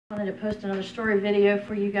I wanted to post another story video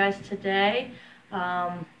for you guys today,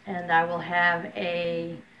 and I will have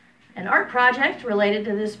an art project related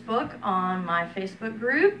to this book on my Facebook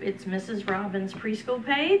group. It's Mrs. Robbins Preschool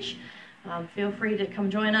page. Feel free to come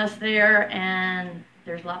join us there, and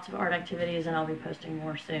there's lots of art activities, and I'll be posting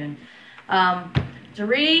more soon.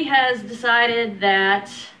 Doree has decided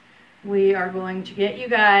that we are going to get you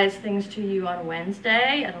guys things to you on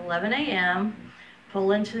Wednesday at 11 a.m.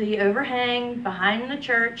 Pull into the overhang behind the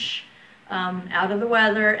church, out of the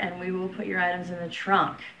weather, and we will put your items in the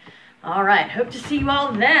trunk. All right, hope to see you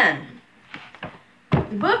all then. The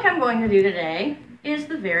book I'm going to do today is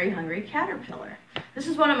The Very Hungry Caterpillar. This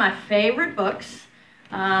is one of my favorite books,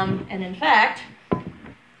 and in fact,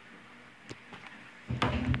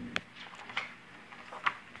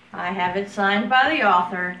 I have it signed by the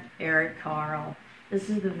author, Eric Carle. This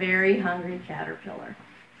is The Very Hungry Caterpillar.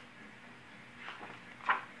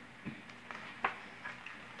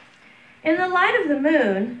 In the light of the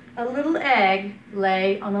moon, a little egg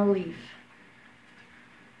lay on a leaf.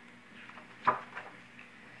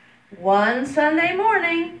 One Sunday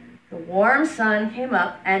morning, the warm sun came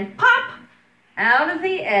up, and pop! Out of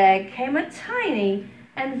the egg came a tiny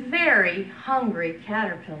and very hungry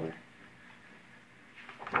caterpillar.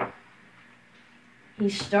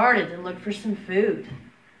 He started to look for some food.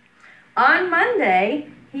 On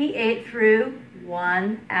Monday, he ate through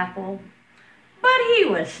one apple, but he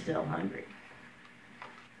was still hungry.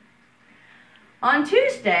 On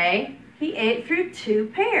Tuesday, he ate through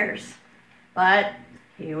 2 pears, but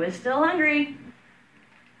he was still hungry.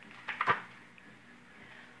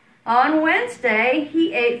 On Wednesday,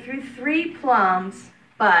 he ate through 3 plums,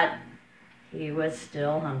 but he was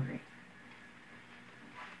still hungry.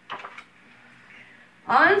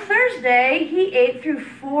 On Thursday, he ate through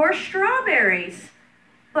 4 strawberries,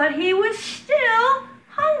 but he was still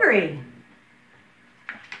hungry.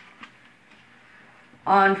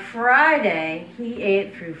 On Friday, he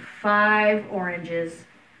ate through 5 oranges,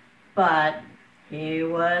 but he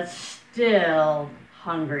was still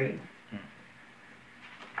hungry.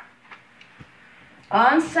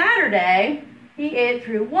 On Saturday, he ate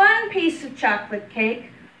through 1 piece of chocolate cake,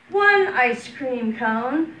 1 ice cream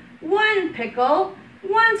cone, 1 pickle,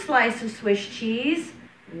 1 slice of Swiss cheese,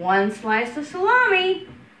 1 slice of salami,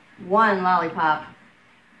 1 lollipop,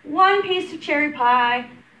 1 piece of cherry pie,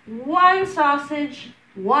 1 sausage,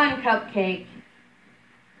 1 cupcake,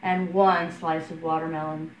 and 1 slice of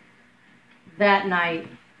watermelon. That night,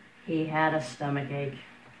 he had a stomachache.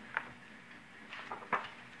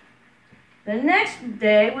 The next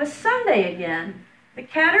day was Sunday again. The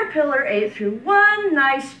caterpillar ate through 1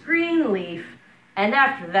 nice green leaf, and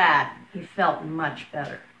after that, he felt much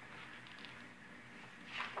better.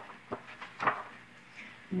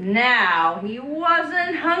 Now, he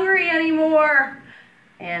wasn't hungry anymore,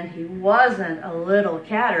 and he wasn't a little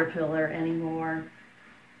caterpillar anymore.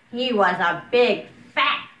 He was a big,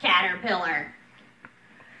 fat caterpillar.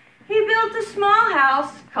 He built a small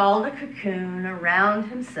house called a cocoon around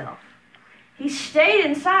himself. He stayed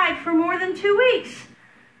inside for more than 2 weeks.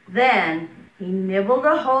 Then he nibbled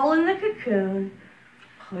a hole in the cocoon,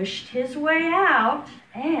 pushed his way out,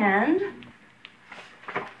 and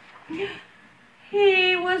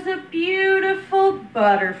he was a beautiful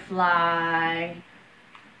butterfly.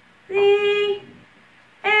 The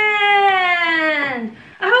end.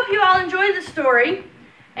 I hope you all enjoyed the story,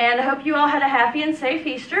 and I hope you all had a happy and safe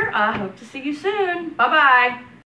Easter. I hope to see you soon. Bye-bye.